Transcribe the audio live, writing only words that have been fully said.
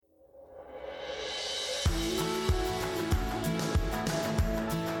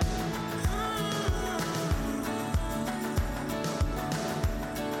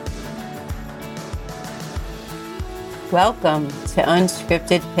Welcome to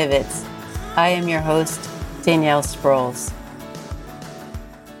Unscripted Pivots. I am your host, Danielle Sproles.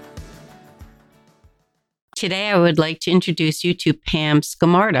 Today, I would like to introduce you to Pam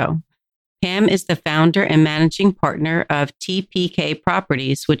Scamardo. Pam is the founder and managing partner of TPK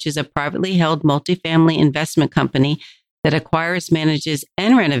Properties, which is a privately held multifamily investment company that acquires, manages,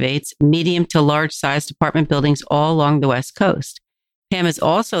 and renovates medium to large-sized apartment buildings all along the West Coast. Pam is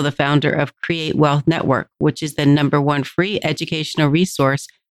also the founder of Create Wealth Network, which is the #1 free educational resource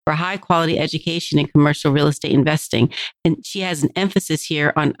for high-quality education in commercial real estate investing. And she has an emphasis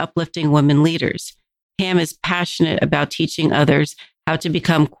here on uplifting women leaders. Pam is passionate about teaching others how to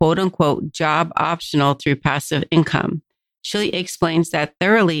become quote-unquote job optional through passive income. She explains that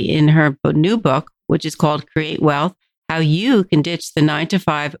thoroughly in her new book, which is called Create Wealth, how you can ditch the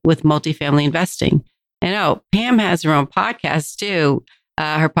 9-to-5 with multifamily investing. And Pam has her own podcast too.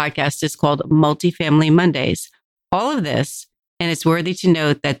 Her podcast is called Multifamily Mondays. All of this, and it's worthy to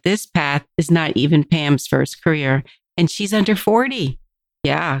note that this path is not even Pam's first career, and she's under 40.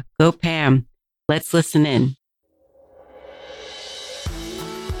 Yeah, go Pam. Let's listen in.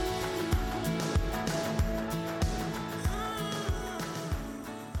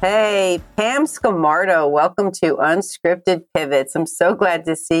 Hey, Pam Scamardo, welcome to Unscripted Pivots. I'm so glad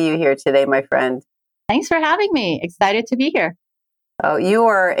to see you here today, my friend. Thanks for having me. Excited to be here. Oh, you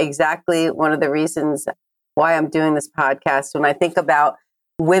are exactly one of the reasons why I'm doing this podcast. When I think about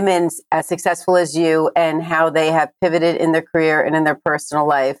women as successful as you and how they have pivoted in their career and in their personal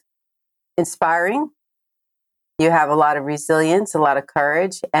life, inspiring. You have a lot of resilience, a lot of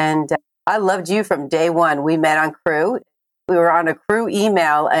courage. And I loved you from day one. We met on Crew. We were on a Crew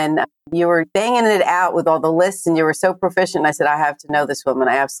email and you were banging it out with all the lists and you were so proficient. I said, I have to know this woman.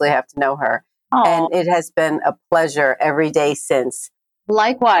 I absolutely have to know her. Aww. And it has been a pleasure every day since.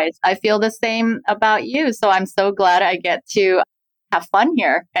 Likewise, I feel the same about you. So I'm so glad I get to have fun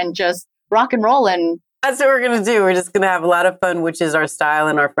here and just rock and roll. And that's what we're going to do. We're just going to have a lot of fun, which is our style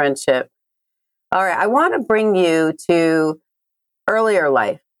and our friendship. All right. I want to bring you to earlier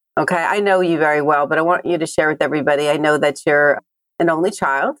life. Okay. I know you very well, but I want you to share with everybody. I know that you're an only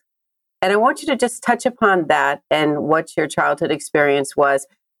child, and I want you to just touch upon that and what your childhood experience was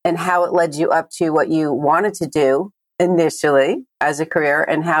and how it led you up to what you wanted to do initially as a career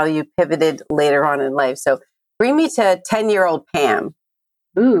and how you pivoted later on in life. So bring me to 10-year-old Pam.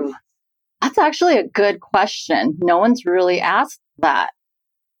 Ooh, that's actually a good question. No one's really asked that.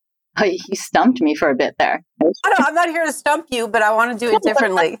 You stumped me for a bit there. I'm not here to stump you, but I want to do it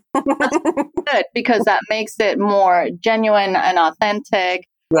differently. That's good because that makes it more genuine and authentic.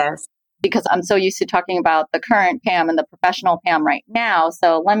 Yes. Because I'm so used to talking about the current Pam and the professional Pam right now.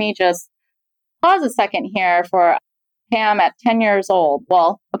 So let me just pause a second here for Pam at 10 years old.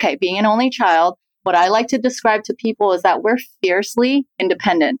 Well, okay, being an only child, what I like to describe to people is that we're fiercely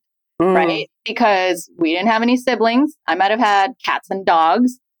independent, right? Because we didn't have any siblings. I might have had cats and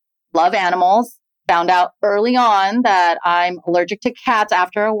dogs, love animals, found out early on that I'm allergic to cats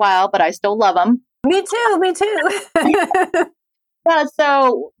after a while, but I still love them. Me too. Yeah,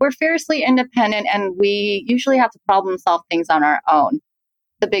 so we're fiercely independent and we usually have to problem solve things on our own.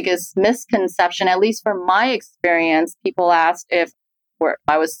 The biggest misconception, at least from my experience, people asked if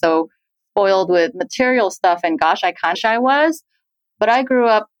I was so spoiled with material stuff, and gosh, I was, but I grew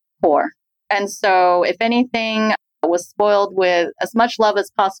up poor. And so if anything, I was spoiled with as much love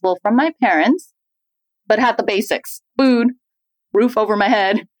as possible from my parents, but had the basics, food, roof over my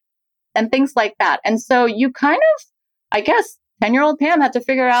head, and things like that. And so you kind of, I guess, 10-year-old Pam had to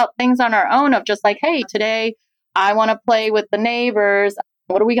figure out things on our own of just like, hey, today I want to play with the neighbors.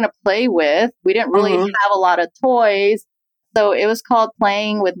 What are we going to play with? We didn't really have a lot of toys. So it was called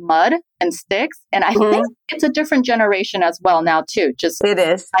playing with mud and sticks. And I think it's a different generation as well now, too. It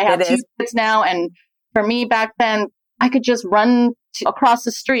is. I have two kids now. And for me back then, I could just run across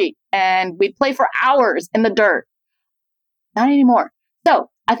the street and we'd play for hours in the dirt. Not anymore.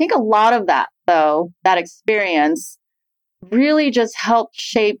 So I think a lot of that, though, that experience really just helped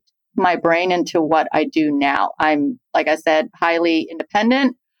shape my brain into what I do now. I'm, like I said, highly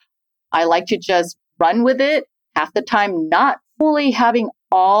independent. I like to just run with it, half the time not fully having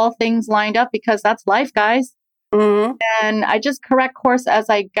all things lined up because that's life, guys. And I just correct course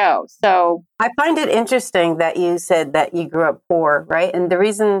as I go. So I find it interesting that you said that you grew up poor, right? And the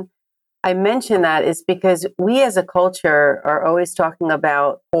reason I mention that is because we as a culture are always talking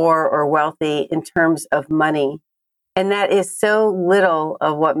about poor or wealthy in terms of money. And that is so little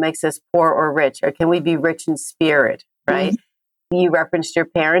of what makes us poor or rich. Or can we be rich in spirit, right? You referenced your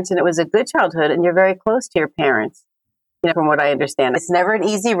parents and it was a good childhood and you're very close to your parents, from what I understand. It's never an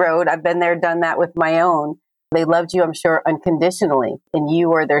easy road. I've been there, done that with my own. They loved you, I'm sure, unconditionally, and you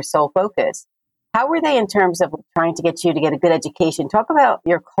were their sole focus. How were they in terms of trying to get you to get a good education? Talk about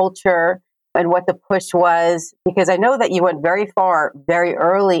your culture and what the push was, because I know that you went very far very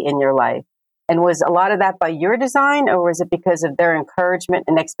early in your life. And was a lot of that by your design, or was it because of their encouragement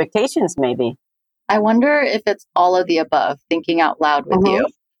and expectations, maybe? I wonder if it's all of the above, thinking out loud with you.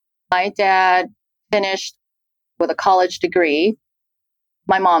 My dad finished with a college degree.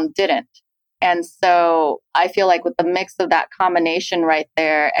 My mom didn't. And so I feel like with the mix of that combination right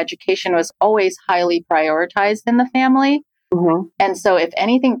there, education was always highly prioritized in the family. And so if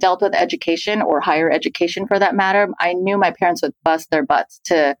anything dealt with education or higher education for that matter, I knew my parents would bust their butts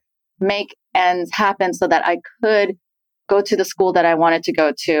to make ends happen so that I could go to the school that I wanted to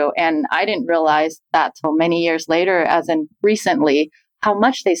go to. And I didn't realize that till many years later, as in recently, how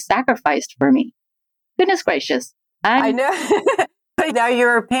much they sacrificed for me. Goodness gracious. I know. Now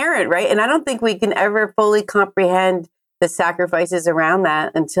you're a parent, right? And I don't think we can ever fully comprehend the sacrifices around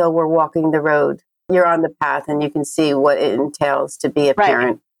that until we're walking the road. You're on the path and you can see what it entails to be a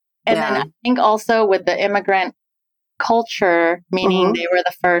parent. And then I think also with the immigrant culture, meaning they were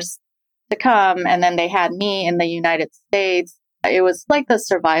the first to come and then they had me in the United States. It was like the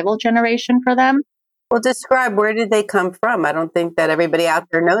survival generation for them. Well, describe, where did they come from? I don't think that everybody out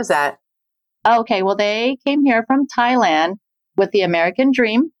there knows that. Okay, well, they came here from Thailand with the American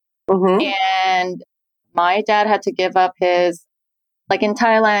dream. And my dad had to give up his, like in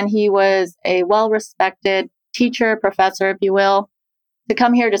Thailand, he was a well-respected teacher, professor, if you will, to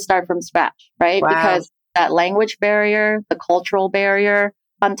come here to start from scratch, right? Wow. Because that language barrier, the cultural barrier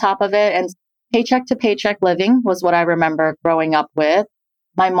on top of it, and paycheck to paycheck living was what I remember growing up with.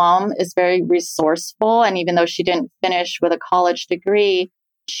 My mom is very resourceful. And even though she didn't finish with a college degree,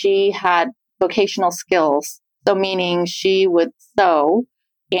 she had vocational skills. So meaning she would sew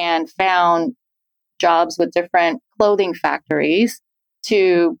and found jobs with different clothing factories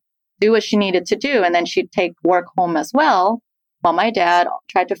to do what she needed to do. And then she'd take work home as well. While my dad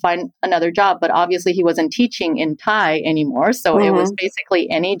tried to find another job, but obviously he wasn't teaching in Thai anymore. So it was basically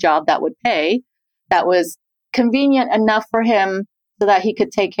any job that would pay, that was convenient enough for him so that he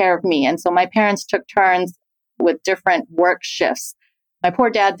could take care of me. And so my parents took turns with different work shifts. My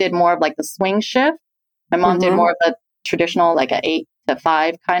poor dad did more of like the swing shift. My mom did more of the traditional, like a 8 to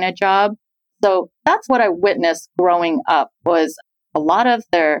 5 kind of job. So that's what I witnessed growing up, was a lot of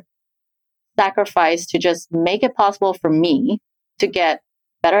their sacrifice to just make it possible for me to get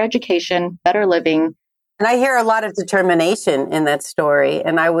better education, better living. And I hear a lot of determination in that story.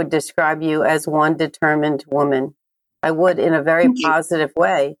 And I would describe you as one determined woman. I would, in a very positive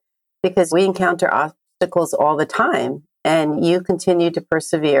way, because we encounter obstacles all the time. And you continue to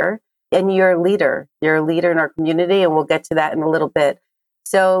persevere. And you're a leader. You're a leader in our community. And we'll get to that in a little bit.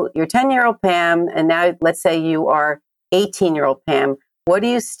 So you're 10-year-old Pam. And now let's say you are 18-year-old Pam. What are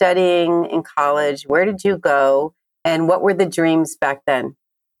you studying in college? Where did you go? And what were the dreams back then?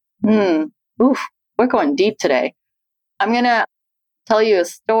 We're going deep today. I'm going to tell you a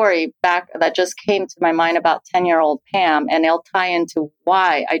story back that just came to my mind about 10-year-old Pam, and it'll tie into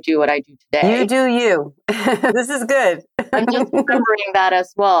why I do what I do today. You do you. This is good. I'm just remembering that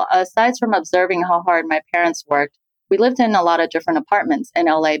as well. Aside from observing how hard my parents worked, we lived in a lot of different apartments in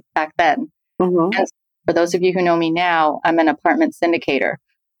LA back then. And for those of you who know me now, I'm an apartment syndicator.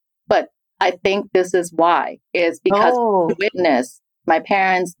 But I think this is why, is because I witnessed my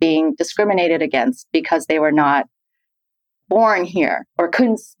parents being discriminated against because they were not born here or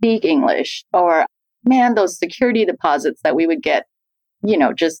couldn't speak English, or man, those security deposits that we would get,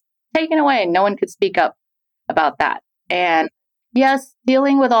 just taken away. No one could speak up about that. And yes,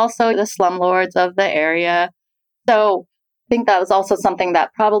 dealing with also the slumlords of the area. So I think that was also something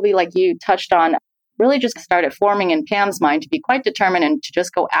that probably, like you touched on, really just started forming in Pam's mind to be quite determined and to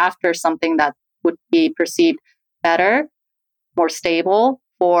just go after something that would be perceived better, more stable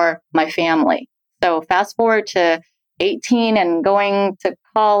for my family. So fast forward to 18 and going to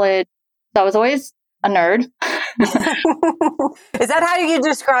college. So I was always a nerd. Is that how you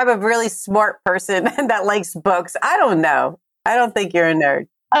describe a really smart person that likes books? I don't know. I don't think you're a nerd.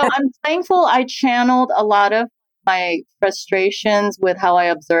 I'm thankful I channeled a lot of my frustrations with how I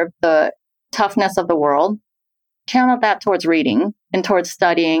observed the toughness of the world, channeled that towards reading and towards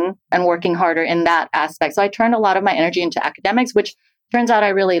studying and working harder in that aspect. So I turned a lot of my energy into academics, which turns out I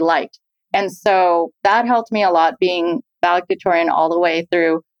really liked. And so that helped me a lot, being valedictorian all the way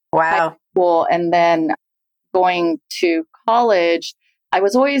through high school. And then going to college, I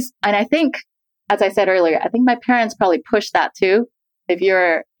was always, and I think, as I said earlier, I think my parents probably pushed that too. If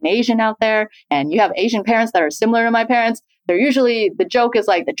you're an Asian out there and you have Asian parents that are similar to my parents, they're usually, the joke is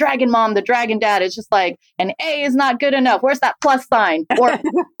like the dragon mom, the dragon dad is just like, an A is not good enough. Where's that plus sign? Or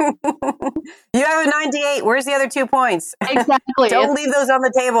you have a 98. Where's the other 2 points? exactly. Don't leave those on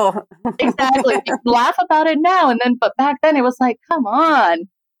the table. Exactly. You laugh about it now. And then, but back then it was like, come on.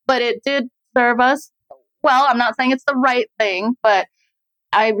 But it did serve us well. I'm not saying it's the right thing, but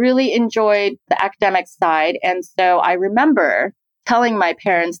I really enjoyed the academic side. And so I remember telling my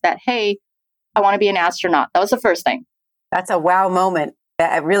parents that, hey, I want to be an astronaut. That was the first thing. That's a wow moment.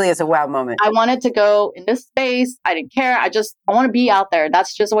 That really is a wow moment. I wanted to go into space. I didn't care. I want to be out there.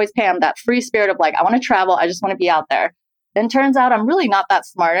 That's just always Pam, that free spirit of like, I want to travel. I just want to be out there. Then turns out I'm really not that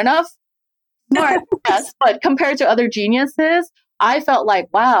smart enough. Smart, yes, but compared to other geniuses, I felt like,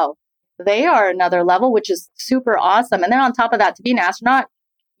 wow, they are another level, which is super awesome. And then on top of that, to be an astronaut,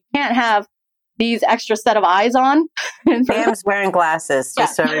 you can't have these extra set of eyes on. Pam's wearing glasses,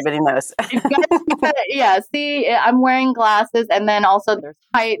 just so everybody knows. Yeah, see, I'm wearing glasses. And then also there's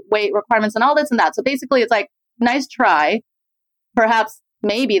height, weight requirements and all this and that. So basically it's like, nice try. Perhaps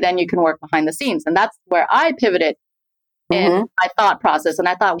maybe then you can work behind the scenes. And that's where I pivoted in my thought process. And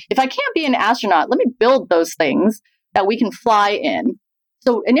I thought, if I can't be an astronaut, let me build those things that we can fly in.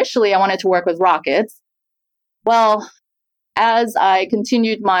 So initially I wanted to work with rockets. Well, as I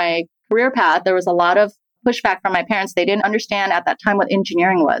continued my career path, there was a lot of pushback from my parents. They didn't understand at that time what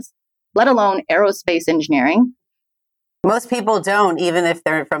engineering was, let alone aerospace engineering. Most people don't, even if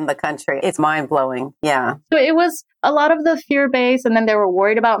they're from the country. It's mind blowing. Yeah. So it was a lot of the fear based. And then they were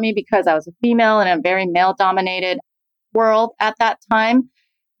worried about me because I was a female in a very male dominated world at that time.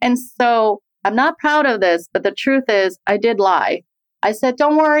 And so I'm not proud of this, but the truth is I did lie. I said,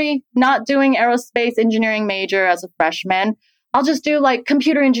 don't worry, not doing aerospace engineering major as a freshman. I'll just do like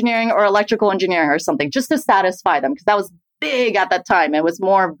computer engineering or electrical engineering or something just to satisfy them because that was big at that time. It was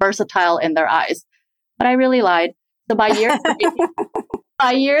more versatile in their eyes. But I really lied. So by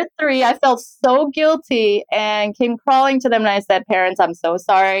year three, I felt so guilty and came crawling to them. And I said, parents, I'm so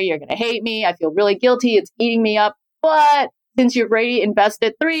sorry. You're going to hate me. I feel really guilty. It's eating me up. But since you've already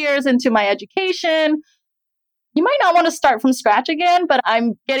invested 3 years into my education, you might not want to start from scratch again, but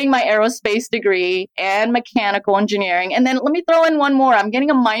I'm getting my aerospace degree and mechanical engineering. And then let me throw in one more. I'm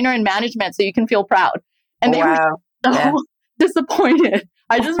getting a minor in management so you can feel proud. And they were so disappointed.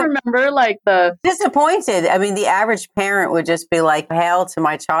 I just remember like the... Disappointed. I mean, the average parent would just be like, hail to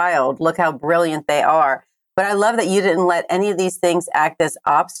my child. Look how brilliant they are. But I love that you didn't let any of these things act as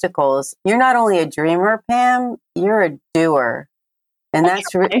obstacles. You're not only a dreamer, Pam, you're a doer. And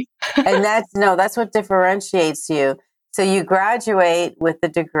that's that's what differentiates you. So you graduate with the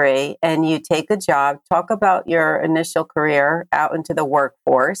degree and you take a job. Talk about your initial career out into the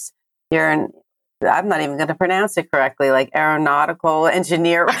workforce. I'm not even going to pronounce it correctly, like aeronautical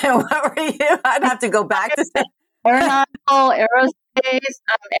engineer. What were you? I'd have to go back to say. Aeronautical, aerospace.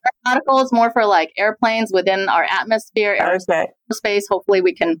 Aeronautical is more for like airplanes within our atmosphere. Aerospace, hopefully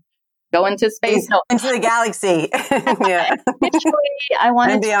we can go into space. Into the galaxy. Yeah. Initially, I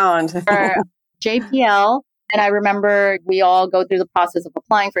wanted and beyond. For JPL. And I remember we all go through the process of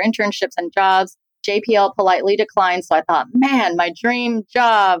applying for internships and jobs. JPL politely declined. So I thought, man, my dream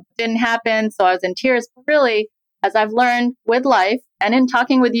job didn't happen. So I was in tears. Really, as I've learned with life and in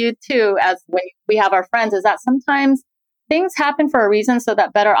talking with you too, as when we have our friends, is that sometimes things happen for a reason so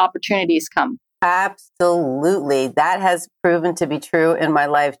that better opportunities come. Absolutely. That has proven to be true in my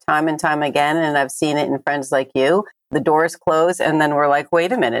life time and time again. And I've seen it in friends like you. The doors close and then we're like,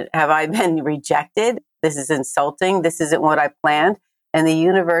 wait a minute, have I been rejected? This is insulting. This isn't what I planned. And the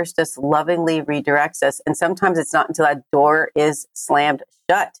universe just lovingly redirects us. And sometimes it's not until that door is slammed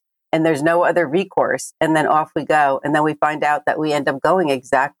shut and there's no other recourse. And then off we go. And then we find out that we end up going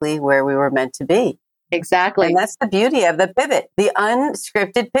exactly where we were meant to be. Exactly. And that's the beauty of the pivot, the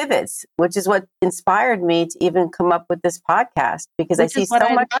unscripted pivots, which is what inspired me to even come up with this podcast because I see so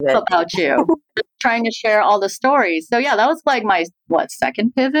much of it about you. Trying to share all the stories. So yeah, that was like my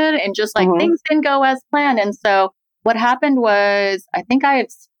second pivot, and just like things didn't go as planned. And so what happened was I think I had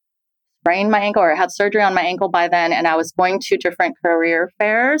sprained my ankle or had surgery on my ankle by then, and I was going to different career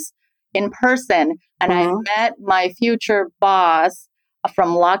fairs in person, and I met my future boss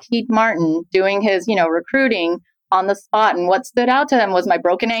from Lockheed Martin doing his, recruiting on the spot. And what stood out to him was my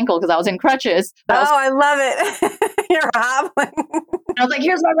broken ankle because I was in crutches. I love it. You're hobbling. I was like,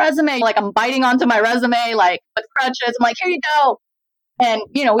 here's my resume. Like I'm biting onto my resume, like with crutches. I'm like, here you go. And,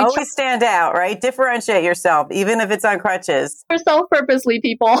 we always stand out, right? Differentiate yourself, even if it's on crutches. We're self-purposely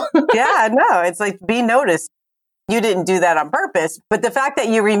people. Yeah, no, it's like be noticed. You didn't do that on purpose, but the fact that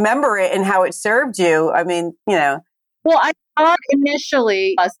you remember it and how it served you, I mean, Well, I thought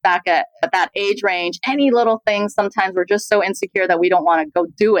initially, us back at that age range, any little thing, sometimes we're just so insecure that we don't want to go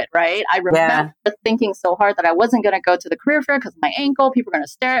do it, right? I remember thinking so hard that I wasn't going to go to the career fair because of my ankle. People are going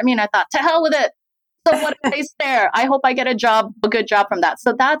to stare at me. And I thought, to hell with it. So what if they stare? I hope I get a good job from that.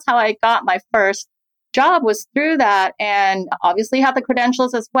 So that's how I got my first job, was through that. And obviously have the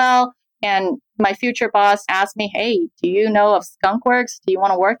credentials as well. And my future boss asked me, hey, do you know of Skunk Works? Do you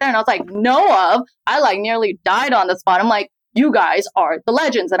want to work there? And I was like, know of? I like nearly died on the spot. I'm like, you guys are the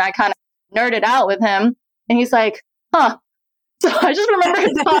legends. And I kind of nerded out with him. And he's like, huh. So I just remember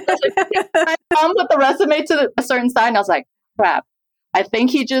his I put the resume to a certain side and I was like, crap. I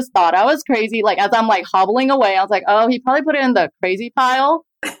think he just thought I was crazy. Like, as I'm like hobbling away, I was like, oh, he probably put it in the crazy pile.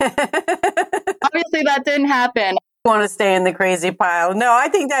 Obviously, that didn't happen. Want to stay in the crazy pile. No, I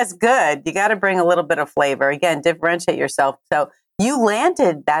think that's good. You got to bring a little bit of flavor. Again, differentiate yourself. So you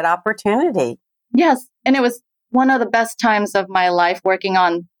landed that opportunity. Yes. And it was one of the best times of my life, working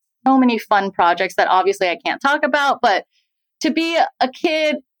on so many fun projects that obviously I can't talk about, but to be a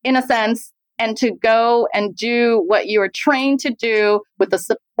kid in a sense and to go and do what you were trained to do with the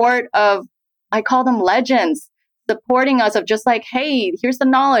support of, I call them legends, supporting us of just like, hey, here's the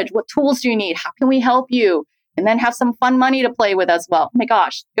knowledge. What tools do you need? How can we help you? And then have some fun money to play with as well. Oh my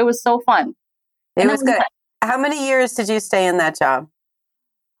gosh, it was so fun. It was good. How many years did you stay in that job?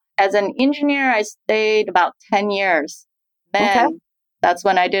 As an engineer, I stayed about 10 years. Then that's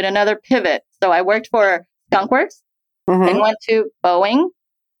when I did another pivot. So I worked for Skunk Works, then went to Boeing,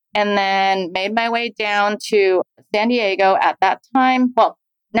 and then made my way down to San Diego at that time. Well,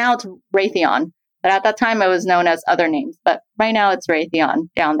 now it's Raytheon, but at that time it was known as other names. But right now it's Raytheon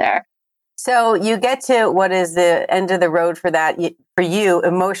down there. So you get to what is the end of the road for that, for you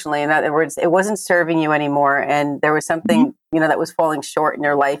emotionally. In other words, it wasn't serving you anymore. And there was something, that was falling short in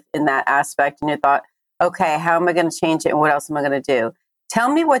your life in that aspect. And you thought, okay, how am I going to change it? And what else am I going to do?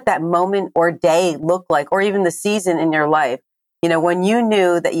 Tell me what that moment or day looked like, or even the season in your life, when you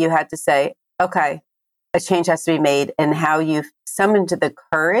knew that you had to say, okay, a change has to be made, and how you summoned the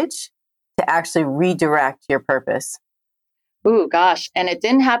courage to actually redirect your purpose. Ooh, gosh. And it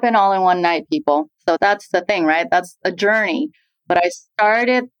didn't happen all in one night, people. So that's the thing, right? That's a journey. But I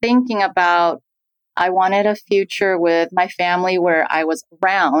started thinking about, I wanted a future with my family where I was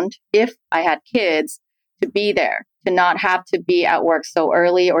around, if I had kids, to be there, to not have to be at work so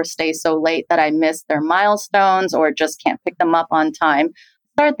early or stay so late that I miss their milestones or just can't pick them up on time.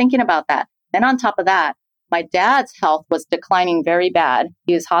 I started thinking about that. Then on top of that, my dad's health was declining very bad.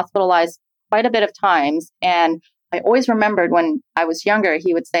 He was hospitalized quite a bit of times. And I always remembered when I was younger,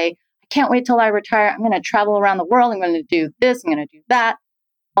 he would say, I can't wait till I retire. I'm going to travel around the world. I'm going to do this. I'm going to do that.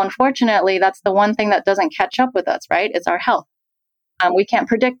 Unfortunately, that's the one thing that doesn't catch up with us, right? It's our health. We can't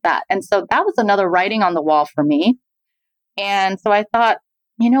predict that. And so that was another writing on the wall for me. And so I thought,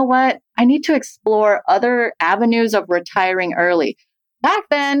 you know what? I need to explore other avenues of retiring early. Back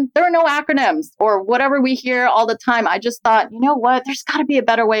then, there were no acronyms or whatever we hear all the time. I just thought, you know what? There's got to be a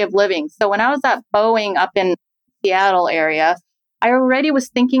better way of living. So when I was at Boeing up in Seattle area, I already was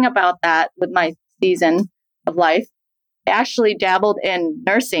thinking about that with my season of life. I actually dabbled in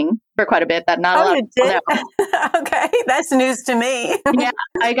nursing for quite a bit. That not a lot of people know. Okay, that's news to me. Yeah,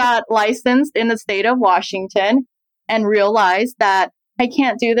 I got licensed in the state of Washington and realized that I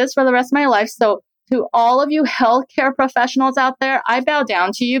can't do this for the rest of my life. So to all of you healthcare professionals out there, I bow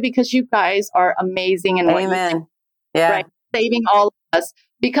down to you because you guys are amazing in what you do, right? Saving all of us.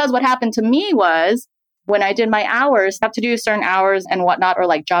 Because what happened to me was, when I did my hours, have to do certain hours and whatnot, or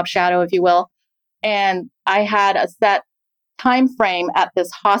like job shadow, if you will. And I had a set time frame at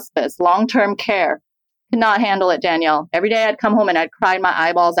this hospice, long-term care. Could not handle it, Danielle. Every day I'd come home and I'd cry my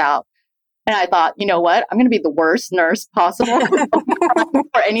eyeballs out. And I thought, you know what? I'm going to be the worst nurse possible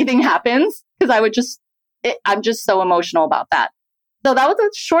before anything happens, because I'm just so emotional about that. So that was a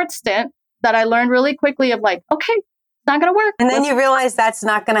short stint that I learned really quickly of like, okay, it's not going to work. And then you realize that's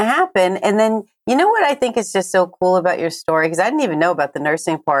not going to happen. And then, you know what I think is just so cool about your story, because I didn't even know about the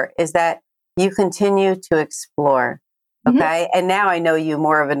nursing part, is that you continue to explore. Okay. And now I know you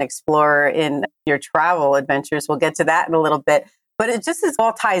more of an explorer in your travel adventures. We'll get to that in a little bit. But it just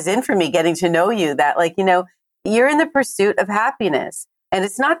all ties in for me getting to know you, that you're in the pursuit of happiness. And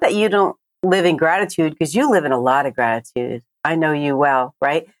it's not that you don't live in gratitude, because you live in a lot of gratitude. I know you well,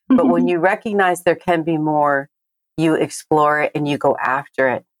 right? But when you recognize there can be more, you explore it and you go after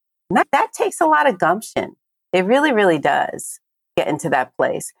it. And that takes a lot of gumption. It really, really does get into that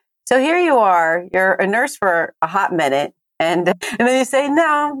place. So here you are, you're a nurse for a hot minute, and then you say,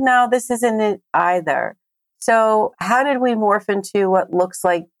 no, this isn't it either. So how did we morph into what looks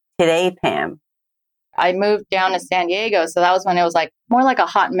like today, Pam? I moved down to San Diego. So that was when it was like more like a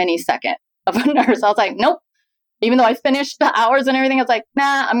hot mini second of a nurse. I was like, nope. Even though I finished the hours and everything, I was like,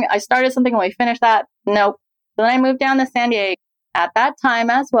 nah, I started something when we finished that. Nope. So then I moved down to San Diego. At that time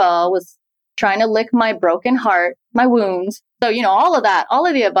as well, was trying to lick my broken heart, my wounds. So, all of that, all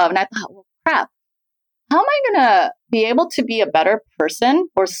of the above. And I thought, well, crap, how am I going to be able to be a better person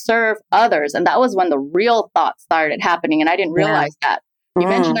or serve others? And that was when the real thoughts started happening. And I didn't realize that. You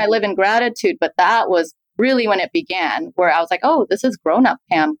mentioned I live in gratitude, but that was really when it began, where I was like, oh, this is grown up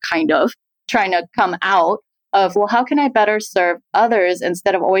Pam, kind of trying to come out of, well, how can I better serve others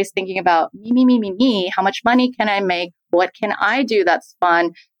instead of always thinking about me? How much money can I make? What can I do that's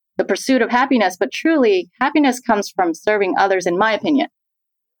fun? The pursuit of happiness. But truly, happiness comes from serving others, in my opinion.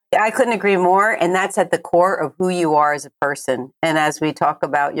 I couldn't agree more. And that's at the core of who you are as a person. And as we talk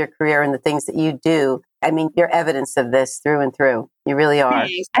about your career and the things that you do, I mean, you're evidence of this through and through. You really are.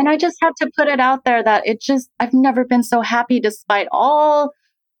 Thanks. And I just have to put it out there that I've never been so happy despite all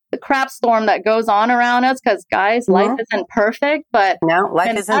the crap storm that goes on around us. Because guys, life isn't perfect, but no,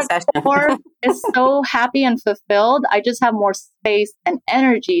 life is in session. Core is so happy and fulfilled. I just have more space and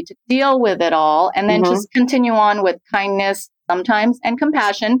energy to deal with it all. And then just continue on with kindness sometimes and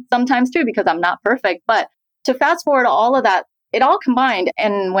compassion sometimes too, because I'm not perfect. But to fast forward all of that, it all combined.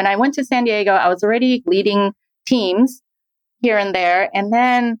 And when I went to San Diego, I was already leading teams here and there. And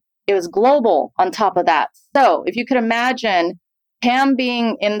then it was global on top of that. So if you could imagine Pam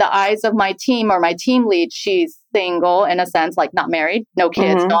being in the eyes of my team or my team lead, she's single in a sense, like not married, no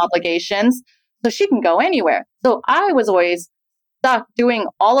kids, no obligations. So she can go anywhere. So I was always stuck doing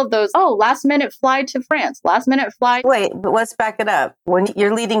all of those. Oh, last minute fly to France, last minute fly. Wait, but let's back it up. When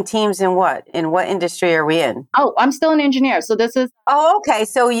you're leading teams in what? In what industry are we in? Oh, I'm still an engineer. So this is. Oh, okay.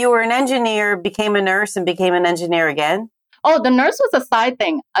 So you were an engineer, became a nurse and became an engineer again? Oh, the nurse was a side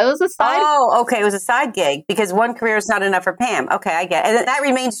thing. It was a side. Oh, okay. It was a side gig because one career is not enough for Pam. Okay, I get it. And that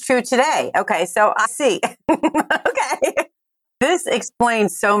remains true today. Okay, so I see. Okay. This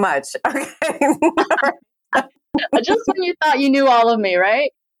explains so much. Okay. Just when you thought you knew all of me,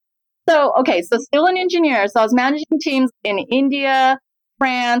 right? So, okay, so still an engineer. So I was managing teams in India,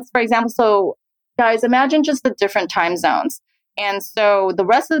 France, for example. So guys, imagine just the different time zones. And so the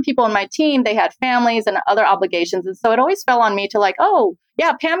rest of the people in my team, they had families and other obligations. And so it always fell on me to like, oh,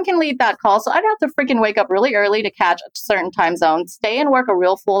 yeah, Pam can lead that call. So I'd have to freaking wake up really early to catch a certain time zone, stay and work a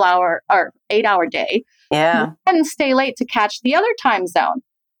real full hour or 8-hour day. Yeah. And stay late to catch the other time zone.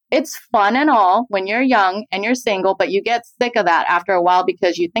 It's fun and all when you're young and you're single, but you get sick of that after a while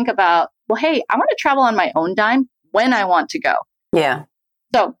because you think about, well, hey, I want to travel on my own dime when I want to go. Yeah.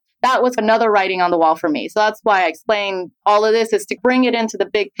 So that was another writing on the wall for me. So that's why I explained all of this is to bring it into the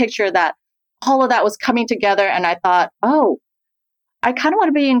big picture that all of that was coming together. And I thought, oh, I kind of want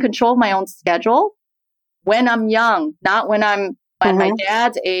to be in control of my own schedule when I'm young, not when I'm at my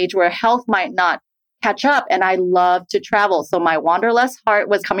dad's age where health might not catch up. And I love to travel. So my wanderlust heart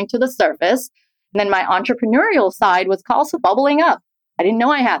was coming to the surface. And then my entrepreneurial side was also bubbling up. I didn't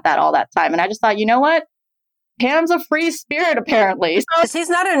know I had that all that time. And I just thought, you know what? Pam's a free spirit, apparently. So she's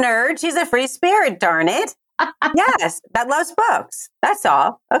not a nerd. She's a free spirit, darn it. Yes, that loves books. That's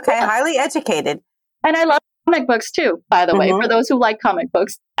all. Okay, highly educated. And I love comic books too, by the way. For those who like comic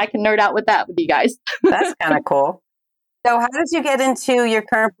books, I can nerd out with that with you guys. That's kind of cool. So how did you get into your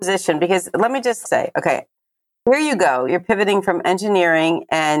current position? Because let me just say, okay, here you go. You're pivoting from engineering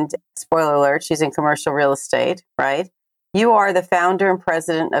and, spoiler alert, she's in commercial real estate, right? You are the founder and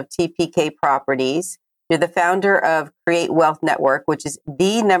president of TPK Properties. You're the founder of Create Wealth Network, which is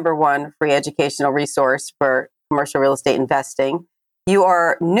the #1 free educational resource for commercial real estate investing. You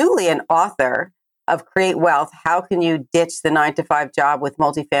are newly an author of Create Wealth. How can you ditch the 9-to-5 job with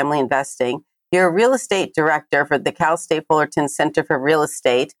multifamily investing? You're a real estate director for the Cal State Fullerton Center for Real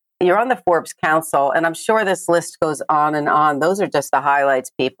Estate. You're on the Forbes Council, and I'm sure this list goes on and on. Those are just the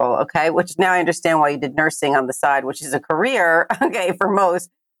highlights, people, okay? Which now I understand why you did nursing on the side, which is a career, okay, for most,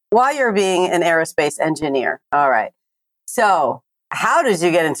 while you're being an aerospace engineer. All right. So how did you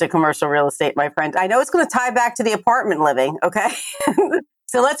get into commercial real estate, my friend? I know it's going to tie back to the apartment living, okay?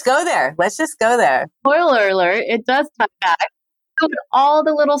 So let's go there. Let's just go there. Spoiler alert, it does tie back. All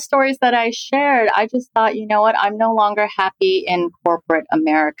the little stories that I shared, I just thought, you know what? I'm no longer happy in corporate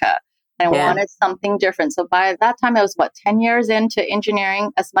America. And I wanted something different. So by that time, I was, 10 years into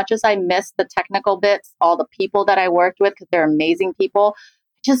engineering. As much as I missed the technical bits, all the people that I worked with, because they're amazing people,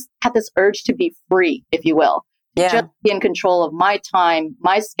 I just had this urge to be free, if you will. Just be in control of my time,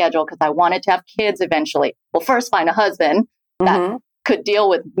 my schedule, because I wanted to have kids eventually. Well, first find a husband that could deal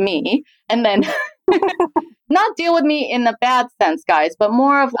with me, and then not deal with me in the bad sense, guys, but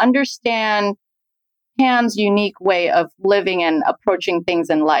more of understand Pam's unique way of living and approaching things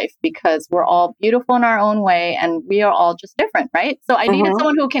in life, because we're all beautiful in our own way and we are all just different, right? So I needed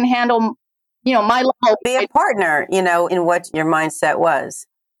someone who can handle, my level. Be a partner, in what your mindset was.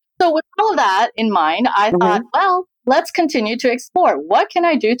 So with all of that in mind, I thought, well, let's continue to explore. What can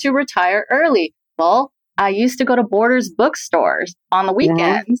I do to retire early? Well, I used to go to Borders bookstores on the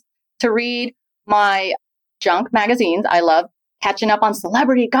weekends to read my junk magazines. I love catching up on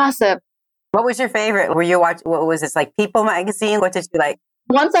celebrity gossip. What was your favorite? Were you watching, what was this, like People magazine? What did you like?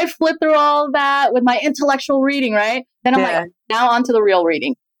 Once I flipped through all of that with my intellectual reading, right? Then I'm like, now on to the real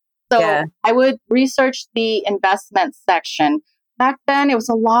reading. So I would research the investment section. Back then, it was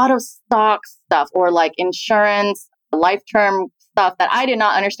a lot of stock stuff or like insurance, life term stuff that I did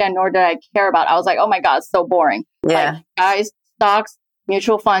not understand, nor did I care about. I was like, oh my God, it's so boring. Yeah. Like, guys, stocks,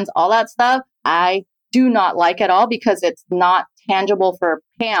 mutual funds, all that stuff, I do not like at all because it's not tangible for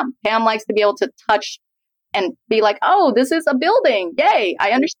Pam. Pam likes to be able to touch and be like, oh, this is a building. Yay,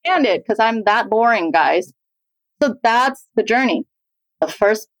 I understand it because I'm that boring, guys. So that's the journey. The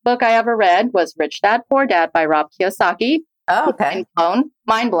first book I ever read was Rich Dad, Poor Dad by Rob Kiyosaki. Oh, okay.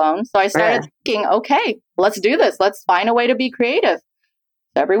 Mind blown. So I started thinking, okay, let's do this. Let's find a way to be creative.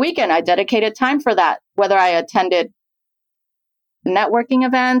 So every weekend I dedicated time for that, whether I attended networking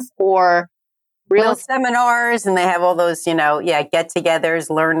events or real seminars, and they have all those, get-togethers,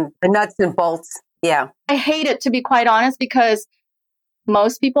 learn the nuts and bolts. Yeah. I hate it, to be quite honest, because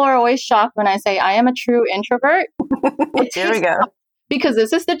most people are always shocked when I say I am a true introvert. Here we go. Because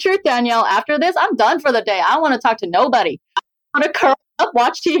this is the truth, Danielle. After this, I'm done for the day. I don't want to talk to nobody. I want to curl up,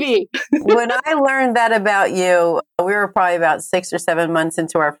 watch TV. When I learned that about you, we were probably about 6 or 7 months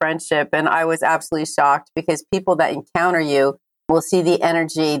into our friendship, and I was absolutely shocked because people that encounter you will see the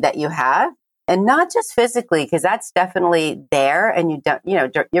energy that you have, and not just physically, because that's definitely there, and you don't,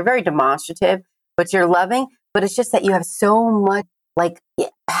 you're very demonstrative, but you're loving. But it's just that you have so much like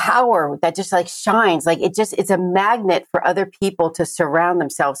power that just like shines. Like it's a magnet for other people to surround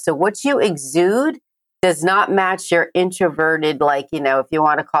themselves. So what you exude does not match your introverted, like, if you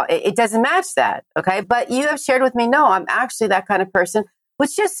want to call it, it doesn't match that. Okay. But you have shared with me, no, I'm actually that kind of person,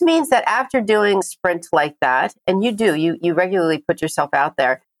 which just means that after doing a sprint like that, and you regularly put yourself out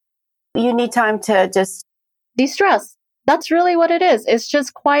there, you need time to just de-stress. That's really what it is. It's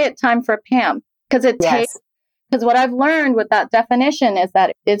just quiet time for Pam because because what I've learned with that definition is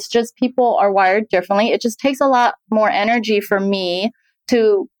that it's just people are wired differently. It just takes a lot more energy for me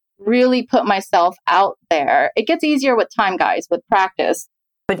to really put myself out there. It gets easier with time, guys, with practice.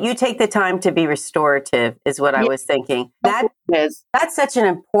 But you take the time to be restorative is what I was thinking. That's such an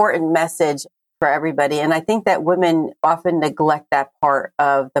important message for everybody. And I think that women often neglect that part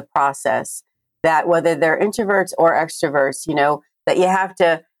of the process, that whether they're introverts or extroverts, that you have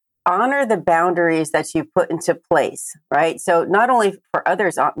to honor the boundaries that you put into place, right? So not only for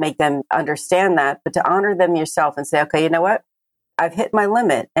others, make them understand that, but to honor them yourself and say, okay, you know what? I've hit my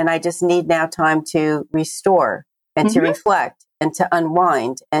limit and I just need now time to restore and to reflect and to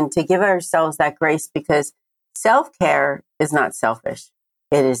unwind and to give ourselves that grace, because self-care is not selfish.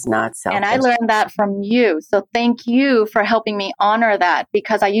 It is not selfish. And I learned that from you. So thank you for helping me honor that,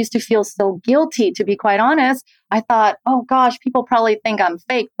 because I used to feel so guilty, to be quite honest. I thought, oh gosh, people probably think I'm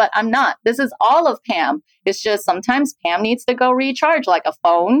fake, but I'm not. This is all of Pam. It's just sometimes Pam needs to go recharge, like a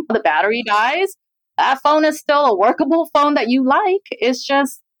phone. The battery dies. That phone is still a workable phone that you like. It's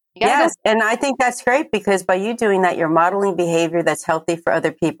just, yes. And I think that's great, because by you doing that, you're modeling behavior that's healthy for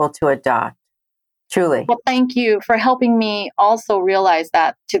other people to adopt. Truly. Well, thank you for helping me also realize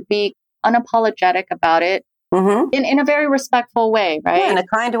that, to be unapologetic about it in a very respectful way, right? Yeah, in a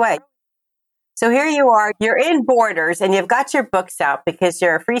kind way. So here you are, you're in Borders and you've got your books out because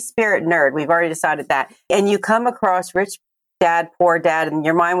you're a free spirit nerd. We've already decided that. And you come across Rich Dad, Poor Dad, and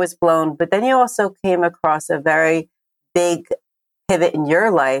your mind was blown. But then you also came across a very big pivot in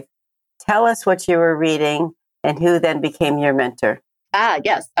your life. Tell us what you were reading and who then became your mentor.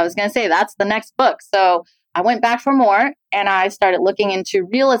 Yes. I was going to say that's the next book. So I went back for more and I started looking into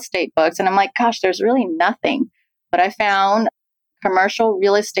real estate books. And I'm like, gosh, there's really nothing. But I found Commercial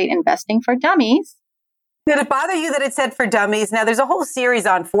Real Estate Investing for Dummies. Did it bother you that it said for dummies? Now, there's a whole series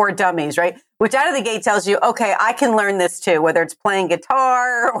on For Dummies, right? Which out of the gate tells you, okay, I can learn this too, whether it's playing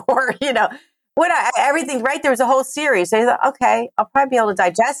guitar or, everything, right? There was a whole series. So you thought, okay, I'll probably be able to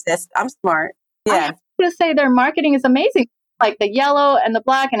digest this. I'm smart. Yeah. I have to say their marketing is amazing. Like the yellow and the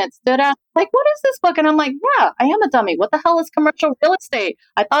black, and it stood out. Like, what is this book? And I'm like, yeah, I am a dummy. What the hell is commercial real estate?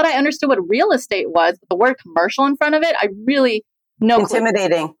 I thought I understood what real estate was, but the word commercial in front of it, I really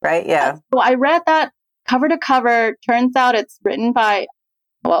intimidating, clue. Right? Yeah. So I read that cover to cover. Turns out it's written by,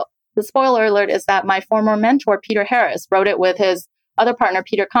 the spoiler alert is that my former mentor, Peter Harris, wrote it with his other partner,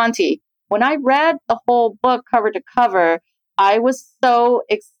 Peter Conti. When I read the whole book cover to cover, I was so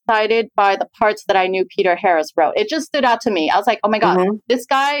excited by the parts that I knew Peter Harris wrote. It just stood out to me. I was like, oh my God, this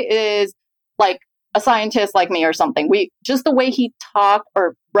guy is like a scientist like me or something. Just the way he talked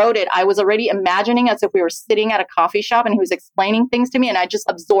or wrote it, I was already imagining as if we were sitting at a coffee shop and he was explaining things to me and I just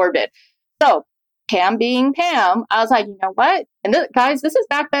absorbed it. So Pam being Pam, I was like, you know what? And guys, this is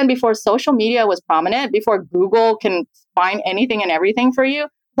back then before social media was prominent, before Google can find anything and everything for you.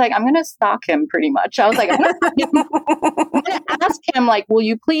 Like, I'm going to stalk him pretty much. I was like, I'm going to ask him, like, will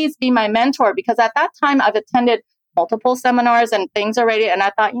you please be my mentor? Because at that time, I've attended multiple seminars and things already. And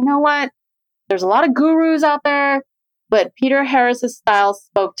I thought, you know what? There's a lot of gurus out there, but Peter Harris's style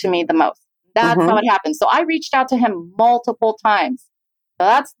spoke to me the most. That's how it happened. So I reached out to him multiple times. So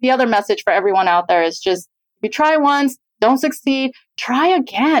that's the other message for everyone out there is just, if you try once, don't succeed, try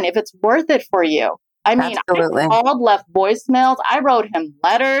again if it's worth it for you. I mean, I called, left voicemails. I wrote him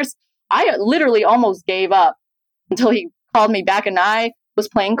letters. I literally almost gave up until he called me back, and I was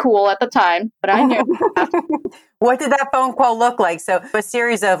playing cool at the time, but I knew. What did that phone call look like? So a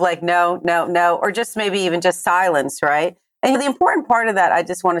series of like, no, no, no, or just maybe even just silence, right? And the important part of that I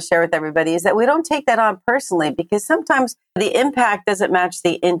just want to share with everybody is that we don't take that on personally because sometimes the impact doesn't match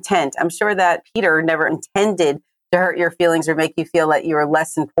the intent. I'm sure that Peter never intended to hurt your feelings or make you feel that you were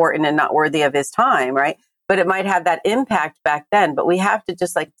less important and not worthy of his time, right? But it might have that impact back then. But we have to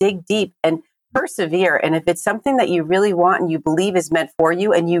just like dig deep and persevere. And if it's something that you really want and you believe is meant for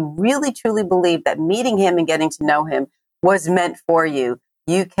you, and you really truly believe that meeting him and getting to know him was meant for you,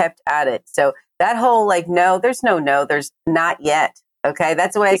 you kept at it. So that whole like, there's not yet. Okay.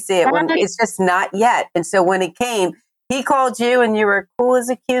 That's the way I see it. When it's just not yet. And so when it came, he called you and you were cool as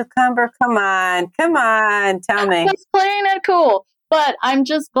a cucumber. Come on, tell me. Just playing it cool. But I'm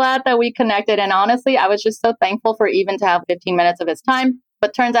just glad that we connected. And honestly, I was just so thankful for even to have 15 minutes of his time.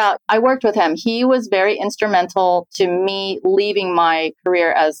 But turns out I worked with him. He was very instrumental to me leaving my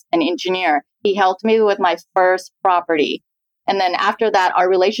career as an engineer. He helped me with my first property. And then after that, our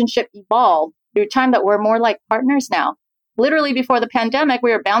relationship evolved through time that we're more like partners now. Literally before the pandemic,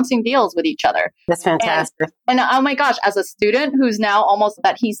 we were bouncing deals with each other. That's fantastic. And oh my gosh, as a student who's now almost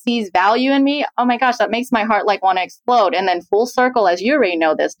that he sees value in me, oh my gosh, that makes my heart like want to explode. And then full circle, as you already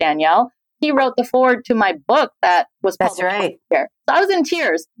know this, Danielle, he wrote the foreword to my book that was published. That's right. Here. So I was in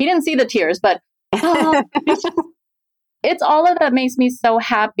tears. He didn't see the tears, but it's all of that makes me so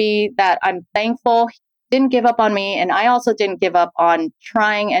happy that I'm thankful. Didn't give up on me. And I also didn't give up on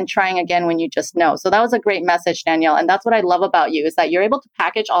trying and trying again when you just know. So that was a great message, Danielle. And that's what I love about you is that you're able to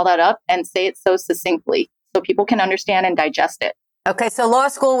package all that up and say it so succinctly so people can understand and digest it. Okay, so law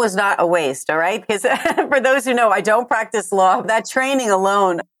school was not a waste, all right? Because for those who know, I don't practice law. That training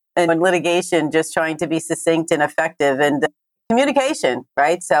alone in litigation, just trying to be succinct and effective and communication,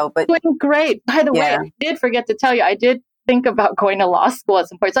 right? So, but doing great. By the way, I did forget to tell you, I did think about going to law school at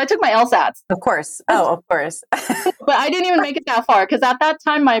some point. So I took my LSATs. Of course. Oh, of course. But I didn't even make it that far because at that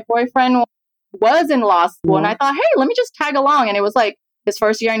time, my boyfriend was in law school and I thought, hey, let me just tag along. And it was like his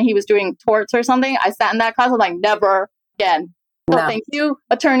first year and he was doing torts or something. I sat in that class. I was like, never again. So thank you,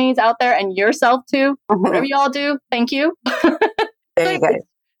 attorneys out there and yourself too. Whatever y'all do, thank you. There you go.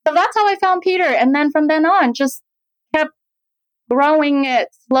 So that's how I found Peter. And then from then on, just kept growing it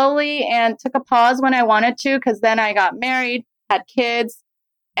slowly and took a pause when I wanted to, because then I got married, had kids,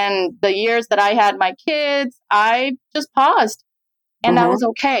 and the years that I had my kids, I just paused and that was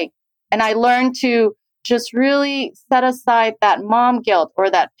okay. And I learned to just really set aside that mom guilt or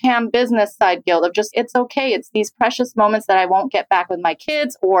that Pam business side guilt of just, it's okay. It's these precious moments that I won't get back with my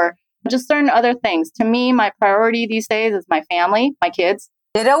kids or just certain other things. To me, my priority these days is my family, my kids.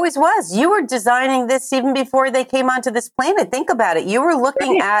 It always was. You were designing this even before they came onto this planet. Think about it. You were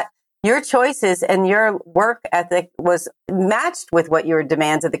looking at your choices and your work ethic was matched with what your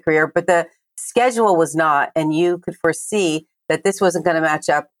demands of the career, but the schedule was not. And you could foresee that this wasn't going to match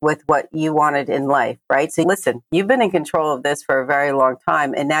up with what you wanted in life, right? So listen, you've been in control of this for a very long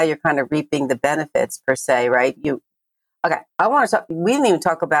time, and now you're kind of reaping the benefits per se, right? Okay. I want to talk, we didn't even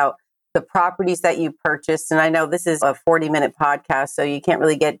talk about the properties that you purchased. And I know this is a 40-minute podcast, so you can't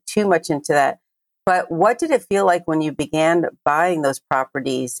really get too much into that. But what did it feel like when you began buying those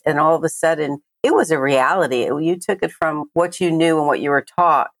properties and all of a sudden it was a reality? You took it from what you knew and what you were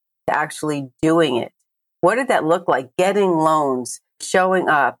taught to actually doing it. What did that look like? Getting loans, showing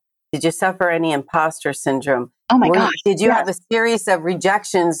up. Did you suffer any imposter syndrome? Oh my gosh. Did you have a series of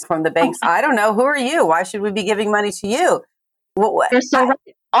rejections from the banks? I don't know. Who are you? Why should we be giving money to you? You're so right.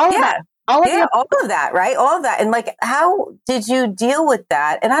 All All of Yeah, all of that, right? All of that. And like, how did you deal with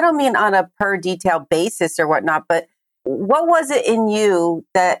that? And I don't mean on a per detail basis or whatnot, but what was it in you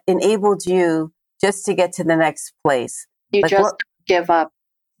that enabled you just to get to the next place? you Like just what? give up.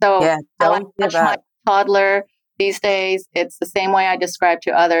 So Yeah, how I don't give touch my up. toddler these days, it's the same way I describe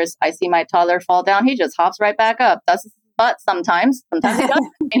to others. I see my toddler fall down, he just hops right back up. Does his butt sometimes he does,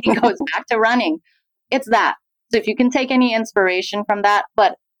 and he goes back to running. It's that. So if you can take any inspiration from that,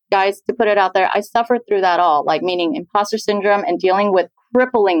 but guys, to put it out there, I suffered through that all, like meaning imposter syndrome and dealing with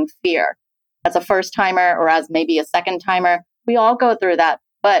crippling fear as a first timer or as maybe a second timer. We all go through that.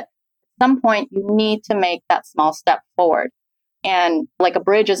 But at some point, you need to make that small step forward. And like a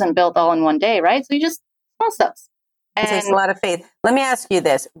bridge isn't built all in one day, right? So you just small steps. It takes a lot of faith. Let me ask you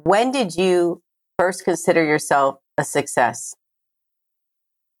this. When did you first consider yourself a success?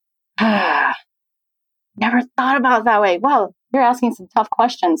 Never thought about it that way. Wow, you're asking some tough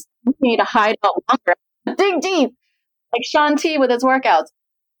questions. You need to hide out longer. Dig deep, like Sean T with his workouts.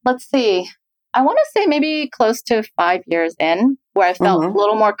 Let's see. I want to say maybe close to 5 years in, where I felt a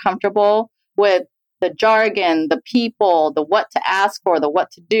little more comfortable with the jargon, the people, the what to ask for, the what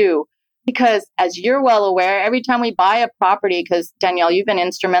to do. Because as you're well aware, every time we buy a property, because Danielle, you've been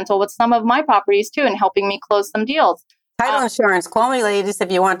instrumental with some of my properties too in helping me close some deals. Title insurance. Call me, ladies,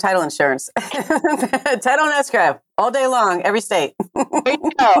 if you want title insurance. Title and escrow all day long, every state. There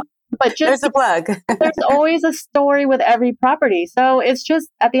you go. But just there's a plug. There's always a story with every property. So it's just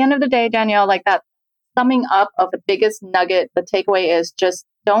at the end of the day, Danielle, like that summing up of the biggest nugget, the takeaway is just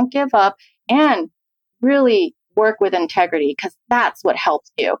don't give up and really work with integrity, because that's what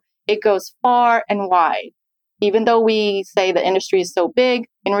helps you. It goes far and wide. Even though we say the industry is so big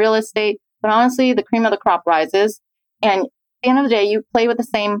in real estate, but honestly, the cream of the crop rises. And at the end of the day, you play with the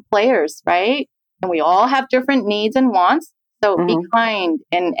same players, right? And we all have different needs and wants. So be kind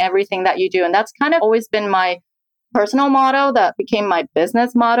in everything that you do. And that's kind of always been my personal motto that became my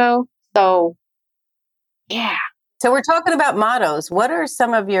business motto. So, yeah. So we're talking about mottos. What are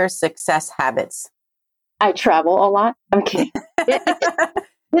some of your success habits? I travel a lot. I'm kidding.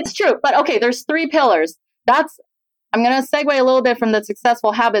 It's true. But okay, there's 3 pillars. I'm going to segue a little bit from the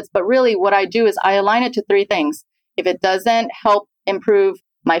successful habits, but really what I do is I align it to 3 things. If it doesn't help improve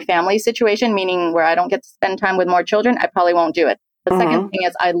my family situation, meaning where I don't get to spend time with more children, I probably won't do it. The second thing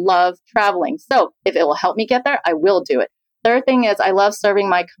is I love traveling. So if it will help me get there, I will do it. Third thing is I love serving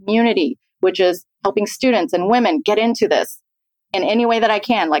my community, which is helping students and women get into this in any way that I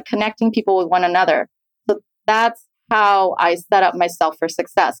can, like connecting people with one another. So that's how I set up myself for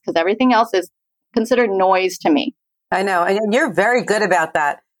success, because everything else is considered noise to me. I know. And you're very good about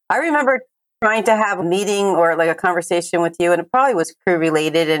that. I remember trying to have a meeting or like a conversation with you, and it probably was crew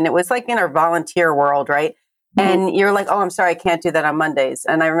related, and it was like in our volunteer world, right? And you're like, oh, I'm sorry, I can't do that on Mondays.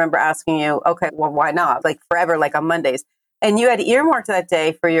 And I remember asking you, okay, well, why not? Like forever, like on Mondays. And you had earmarked that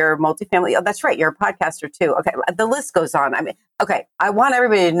day for your multifamily. Oh, that's right. You're a podcaster too. Okay. The list goes on. I mean, okay. I want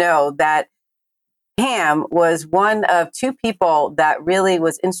everybody to know that Pam was one of 2 people that really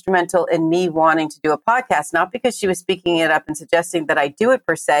was instrumental in me wanting to do a podcast, not because she was speaking it up and suggesting that I do it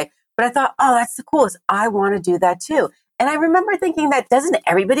per se, but I thought, oh, that's the coolest. I want to do that too. And I remember thinking that doesn't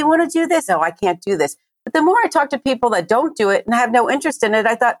everybody want to do this? Oh, I can't do this. But the more I talk to people that don't do it and have no interest in it,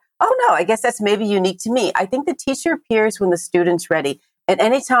 I thought, oh no, I guess that's maybe unique to me. I think the teacher appears when the student's ready. And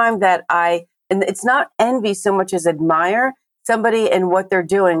anytime that and it's not envy so much as admire somebody and what they're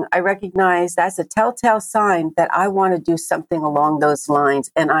doing, I recognize that's a telltale sign that I want to do something along those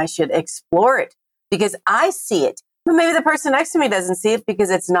lines, and I should explore it because I see it. But maybe the person next to me doesn't see it because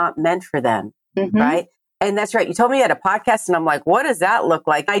it's not meant for them, right? And that's right. You told me you had a podcast, and I'm like, what does that look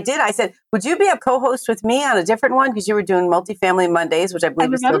like? I did. I said, would you be a co-host with me on a different one? Because you were doing multifamily Mondays, which I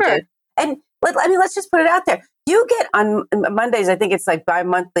believe you still do. And let's just put it out there. You get on Mondays, I think it's like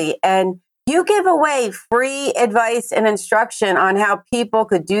bi-monthly, and you give away free advice and instruction on how people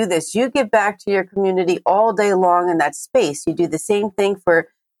could do this. You give back to your community all day long in that space. You do the same thing for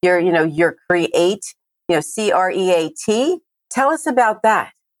your CREAT, CREAT. Tell us about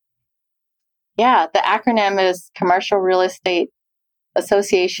that. Yeah, the acronym is Commercial Real Estate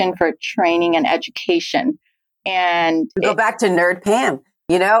Association for Training and Education. And go back to Nerd Pam,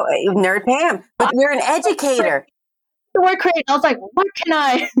 Nerd Pam, but you're an educator. The word create, I was like, what can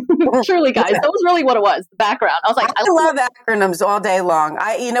I? Truly, guys, that was really what it was, the background. I was like, I love acronyms all day long.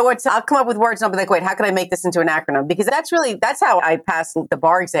 I'll come up with words and I'll be like, wait, how can I make this into an acronym? Because that's how I passed the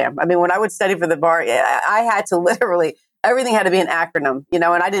bar exam. I mean, when I would study for the bar, I had to literally, everything had to be an acronym, and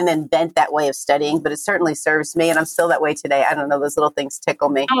I didn't invent that way of studying, but it certainly serves me. And I'm still that way today. I don't know, those little things tickle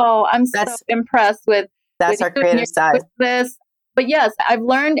me. Oh, I'm so impressed with our creative side. With this. But yes, I've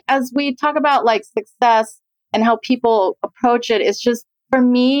learned as we talk about like success and how people approach it, it's just for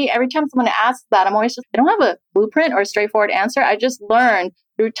me, every time someone asks that, I'm always just, I don't have a blueprint or a straightforward answer. I just learned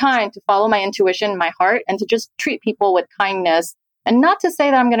through time to follow my intuition, my heart, and to just treat people with kindness and not to say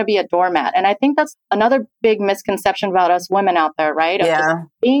that I'm going to be a doormat. And I think that's another big misconception about us women out there, right? Of just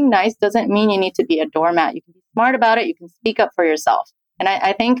being nice doesn't mean you need to be a doormat. You can be smart about it. You can speak up for yourself. And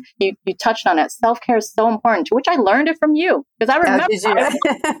I think you touched on it. Self-care is so important, to which I learned it from you. Because I remember I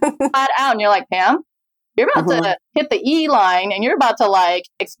was flat out and you're like, Pam, you're about to hit the E line and you're about to like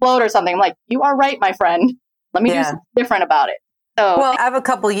explode or something. I'm like, you are right, my friend. Let me do something different about it. So, well, I have a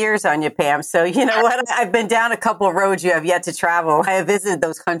couple years on you, Pam. So you know what? I've been down a couple of roads you have yet to travel. I have visited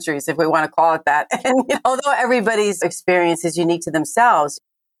those countries, if we want to call it that. And although everybody's experience is unique to themselves,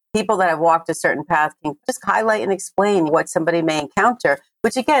 people that have walked a certain path can just highlight and explain what somebody may encounter,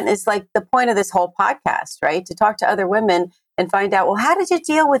 which again is like the point of this whole podcast, right? To talk to other women and find out, well, how did you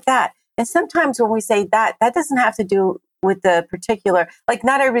deal with that? And sometimes when we say that, that doesn't have to do with the particular, like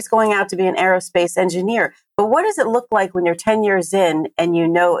not everybody's going out to be an aerospace engineer, but what does it look like when you're 10 years in and you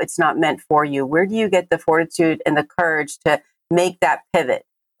know it's not meant for you? Where do you get the fortitude and the courage to make that pivot?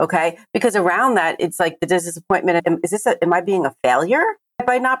 Okay. Because around that, it's like the disappointment. Am I being a failure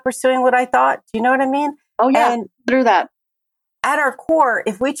by not pursuing what I thought? Do you know what I mean? Oh yeah. And through that. At our core,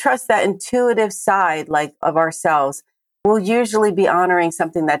 if we trust that intuitive side, like of ourselves, we'll usually be honoring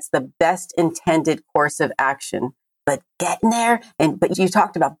something that's the best intended course of action. But getting there, but you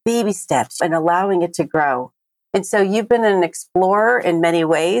talked about baby steps and allowing it to grow. And so you've been an explorer in many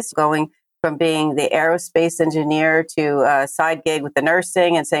ways, going from being the aerospace engineer to a side gig with the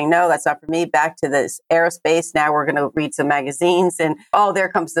nursing and saying, no, that's not for me, back to this aerospace. Now we're going to read some magazines and, oh, there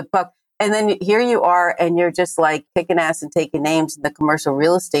comes the book. And then here you are, and you're just like kicking ass and taking names in the commercial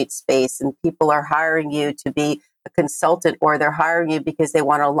real estate space. And people are hiring you to be a consultant, or they're hiring you because they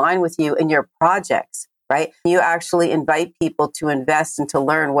want to align with you in your projects. Right? You actually invite people to invest and to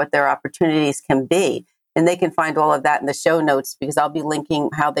learn what their opportunities can be. And they can find all of that in the show notes, because I'll be linking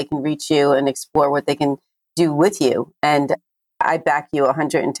how they can reach you and explore what they can do with you. And I back you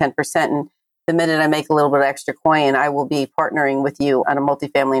 110%. And the minute I make a little bit of extra coin, I will be partnering with you on a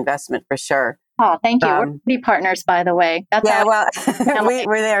multifamily investment for sure. Oh, thank you. We're pretty partners, by the way. That's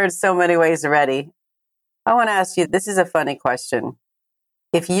we're there in so many ways already. I want to ask you, this is a funny question.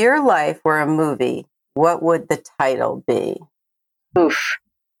 If your life were a movie, what would the title be? Oof.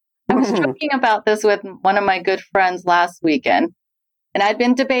 I was joking about this with one of my good friends last weekend, and I'd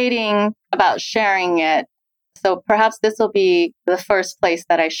been debating about sharing it. So perhaps this will be the first place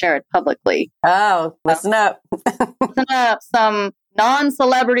that I share it publicly. Oh, listen up. Listen up. Some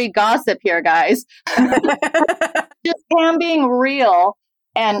non-celebrity gossip here, guys. Just Pam being real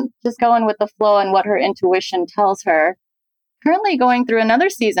and just going with the flow and what her intuition tells her. Currently going through another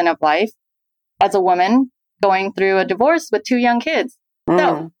season of life as a woman going through a divorce with 2 young kids.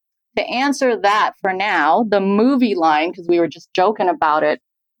 So to answer that for now, the movie line, because we were just joking about it,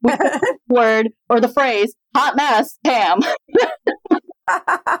 we put the word or the phrase, hot mess, Pam.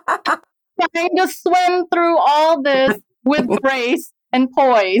 Trying to swim through all this with grace and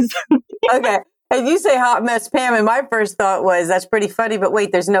poise. Okay. If you say hot mess, Pam, and my first thought was, that's pretty funny, but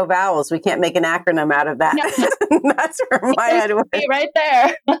wait, there's no vowels. We can't make an acronym out of that. That's where my head went. Right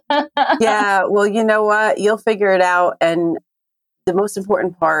there. Yeah. Well, you know what? You'll figure it out. And the most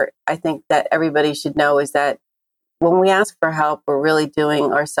important part, I think, that everybody should know is that when we ask for help, we're really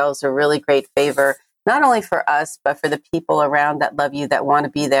doing ourselves a really great favor, not only for us, but for the people around that love you, that want to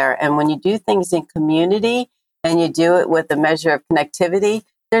be there. And when you do things in community and you do it with a measure of connectivity,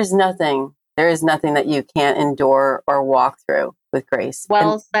 there is nothing that you can't endure or walk through with grace.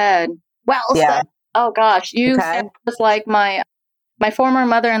 Well said. Oh gosh, you sound just like my former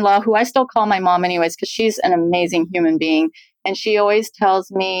mother-in-law, who I still call my mom anyways, because she's an amazing human being. And she always tells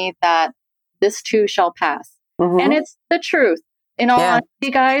me that this too shall pass. And it's the truth. In all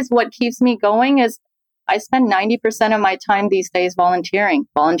honesty, guys, what keeps me going is I spend 90% of my time these days volunteering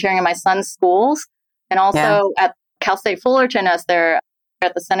in my son's schools, and also at Cal State Fullerton as they're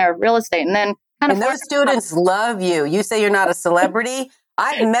at the Center of Real Estate. And then those students love you. You say you're not a celebrity.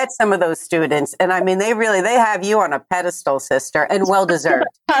 I've met some of those students, and I mean, they have you on a pedestal, sister, and well deserved.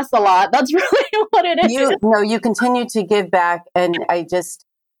 That's a lot. That's really what it is. You continue to give back, and I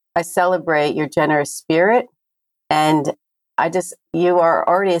celebrate your generous spirit, and you are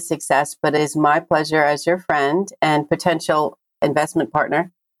already a success, but it is my pleasure as your friend and potential investment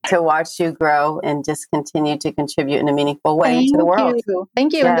partner to watch you grow and just continue to contribute in a meaningful way Thank to the world. you.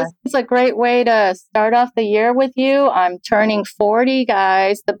 Thank you. Yeah. And this is a great way to start off the year with you. I'm turning 40,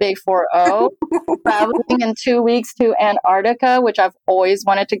 guys, the big 40. Traveling in 2 weeks to Antarctica, which I've always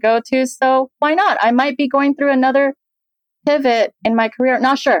wanted to go to. So why not? I might be going through another pivot in my career.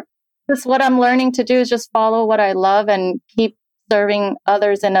 Not sure. Just what I'm learning to do is just follow what I love and keep serving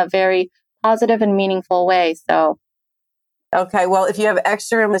others in a very positive and meaningful way. So, okay. Well, if you have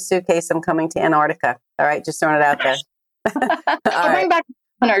extra room in the suitcase, I'm coming to Antarctica. All right. Just throwing it out there. I'll bring back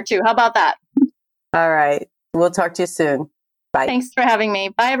one or two. How about that? All right. We'll talk to you soon. Bye. Thanks for having me.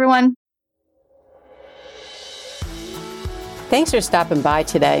 Bye, everyone. Thanks for stopping by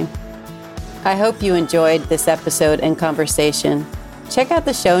today. I hope you enjoyed this episode and conversation. Check out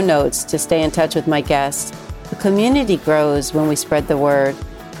the show notes to stay in touch with my guests. The community grows when we spread the word.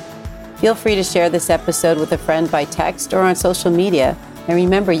 Feel free to share this episode with a friend by text or on social media. And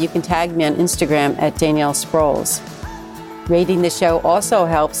remember, you can tag me on Instagram at Danielle Sproles. Rating the show also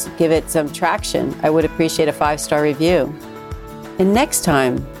helps give it some traction. I would appreciate a 5-star review. And next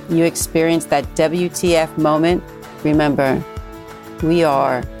time you experience that WTF moment, remember, we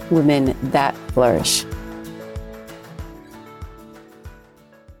are women that flourish.